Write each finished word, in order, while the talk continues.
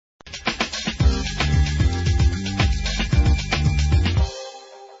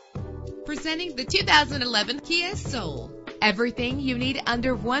Presenting the 2011 Kia Soul. Everything you need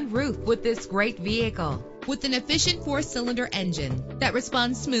under one roof with this great vehicle. With an efficient 4-cylinder engine that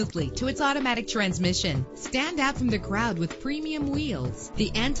responds smoothly to its automatic transmission. Stand out from the crowd with premium wheels.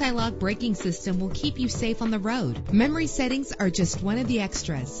 The anti-lock braking system will keep you safe on the road. Memory settings are just one of the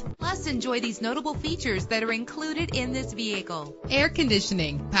extras. Plus, enjoy these notable features that are included in this vehicle. Air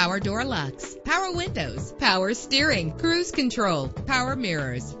conditioning, power door locks, power windows, power steering, cruise control, power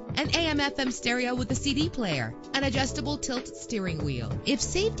mirrors, an AM/FM stereo with a CD player, an adjustable tilt steering wheel. If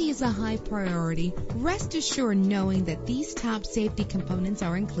safety is a high priority, rest assured knowing that these top safety components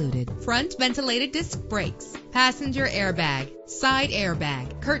are included. Front ventilated disc brakes, passenger airbag, side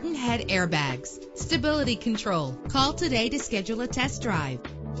airbag, curtain head airbags, stability control. Call today to schedule a test drive.